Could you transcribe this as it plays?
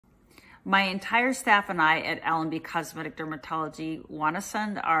My entire staff and I at Allenby Cosmetic Dermatology want to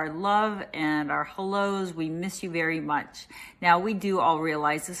send our love and our hellos. We miss you very much. Now, we do all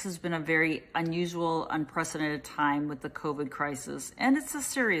realize this has been a very unusual, unprecedented time with the COVID crisis, and it's a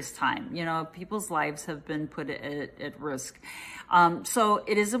serious time. You know, people's lives have been put at risk. So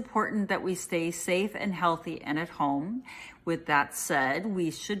it is important that we stay safe and healthy and at home. With that said, we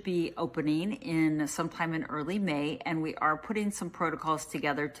should be opening in sometime in early May, and we are putting some protocols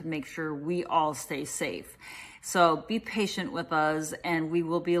together to make sure we all stay safe. So be patient with us, and we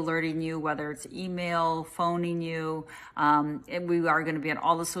will be alerting you, whether it's email, phoning you. And we are going to be on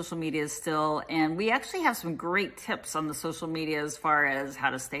all the social media still. And we actually have some great tips on the social media as far as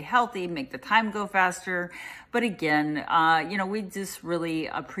how to stay healthy, make the time go faster. But again, you know, we just really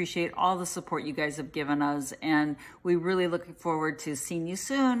appreciate all the support you guys have given us. And we really looking forward to seeing you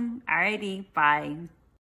soon. Alrighty, bye.